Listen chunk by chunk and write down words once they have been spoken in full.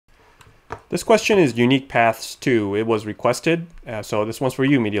This question is unique paths 2. It was requested, so this one's for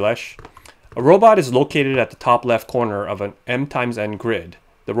you, Midilesh. A robot is located at the top left corner of an m times n grid.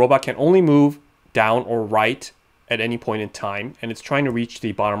 The robot can only move down or right at any point in time, and it's trying to reach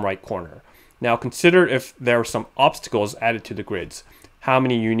the bottom right corner. Now consider if there are some obstacles added to the grids. How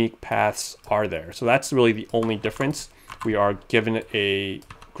many unique paths are there? So that's really the only difference. We are given a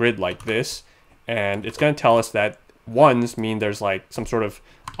grid like this, and it's going to tell us that ones mean there's like some sort of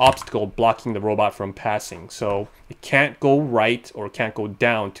obstacle blocking the robot from passing. So it can't go right or can't go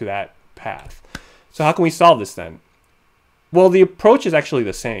down to that path. So how can we solve this then? Well, the approach is actually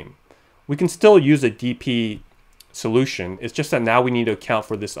the same. We can still use a DP solution. It's just that now we need to account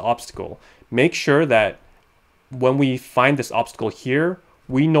for this obstacle. Make sure that when we find this obstacle here,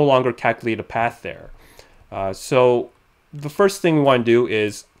 we no longer calculate a path there. So the first thing we want to do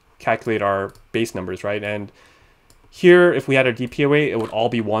is calculate our base numbers, right? And here, if we had a DP array, it would all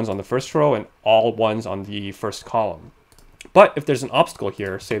be ones on the first row and all ones on the first column. But if there's an obstacle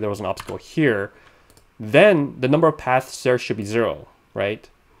here, say there was an obstacle here, then the number of paths there should be 0, right?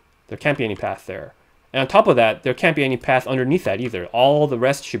 There can't be any path there. And on top of that, there can't be any path underneath that either. All the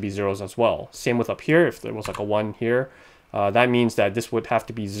rest should be zeros as well. Same with up here. If there was like a 1 here, that means that this would have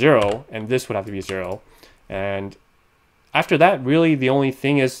to be 0 and this would have to be 0. And after that, really the only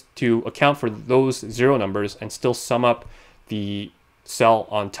thing is to account for those 0 numbers and still sum up the cell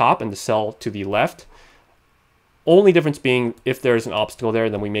on top and the cell to the left. Only difference being if there's an obstacle there,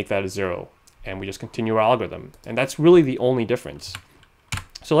 then we make that a 0 and we just continue our algorithm. And that's really the only difference.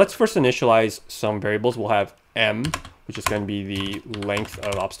 So let's first initialize some variables. We'll have m, which is going to be the length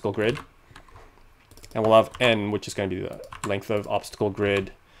of obstacle grid. And we'll have n, which is going to be the length of obstacle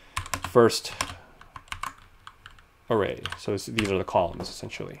grid first array. So these are the columns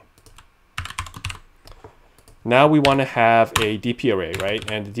essentially. Now we want to have a DP array,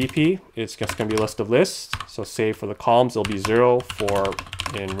 right? And the DP is just going to be a list of lists. So say for the columns, it'll be 0 for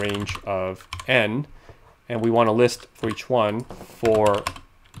in range of n. And we want a list for each one for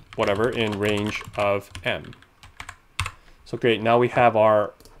whatever in range of m. So great, now we have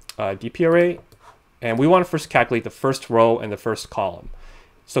our DP array. And we want to first calculate the first row and the first column.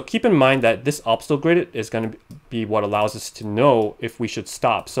 So keep in mind that this obstacle grid is going to be what allows us to know if we should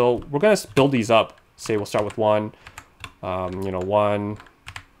stop. So we're going to build these up. Say we'll start with 1, 1,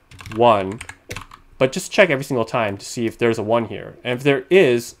 1. But just check every single time to see if there's a 1 here. And if there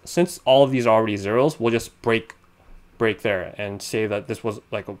is, since all of these are already zeros, we'll just break there and say that this was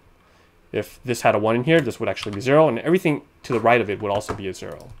like a, if this had a 1 in here, this would actually be 0, and everything to the right of it would also be a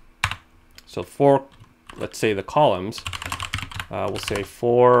 0. So for, let's say, the columns, we'll say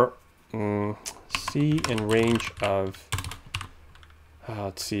for C in range of,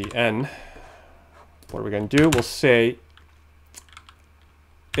 let's see, n. What are we going to do? We'll say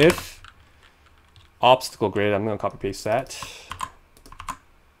if obstacle grid, I'm going to copy paste that.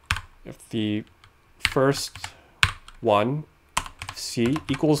 If the first one, C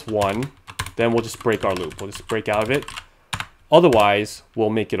equals 1, then we'll just break our loop. We'll just break out of it. Otherwise, we'll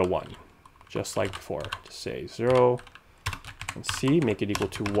make it a 1, just like before. Just say 0 and C, make it equal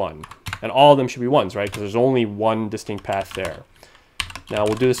to 1. And all of them should be 1s, right? Because there's only one distinct path there. Now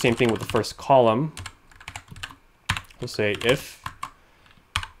we'll do the same thing with the first column. We'll say if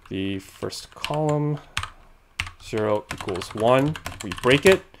the first column 0 equals 1, we break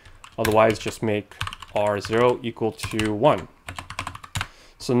it. Otherwise, just make R0 equal to 1.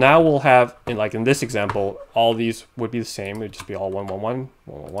 So now we'll have, in this example, all these would be the same. It would just be all 1, 1, 1,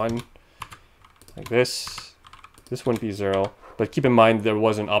 1, 1, 1, like this. This wouldn't be 0, but keep in mind there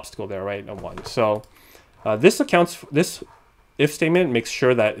was an obstacle there, right? A 1. So this if statement makes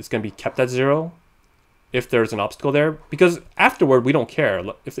sure that it's going to be kept at 0 if there's an obstacle there, because afterward we don't care.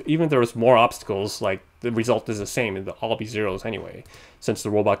 Even if there was more obstacles, like the result is the same, it'll all be zeros anyway, since the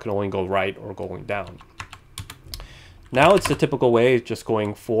robot can only go right or going down. Now it's the typical way, just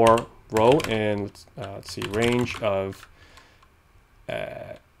going for row and let's see, range of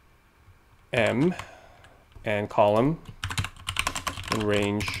m and column in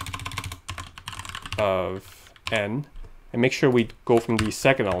range of n, and make sure we go from the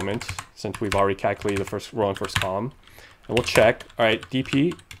second element, since we've already calculated the first row and first column. And we'll check, all right,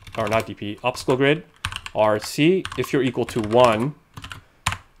 DP, or not DP, obstacle grid, RC, if you're equal to 1,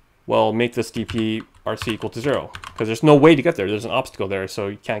 well, make this DP RC equal to 0, because there's no way to get there. There's an obstacle there, so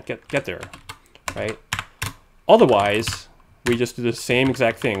you can't get there, right? Otherwise, we just do the same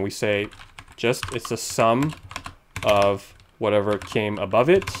exact thing. We say it's the sum of whatever came above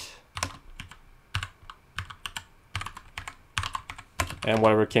it and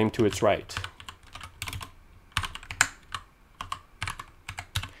whatever came to its right.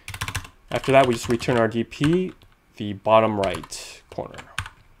 After that, we just return our DP, the bottom right corner.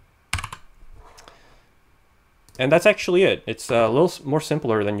 And that's actually it. It's a little more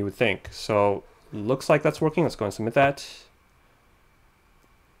simpler than you would think. So looks like that's working. Let's go and submit that.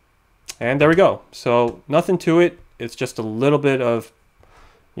 And there we go. So nothing to it. It's just a little bit of,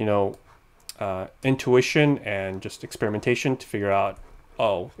 you know, intuition and just experimentation to figure out,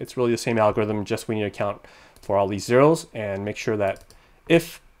 oh, it's really the same algorithm, just we need to account for all these zeros and make sure that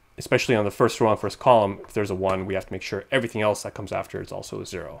if, especially on the first row and first column, if there's a 1, we have to make sure everything else that comes after is also a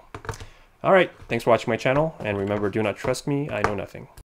 0. All right, thanks for watching my channel, and remember, do not trust me, I know nothing.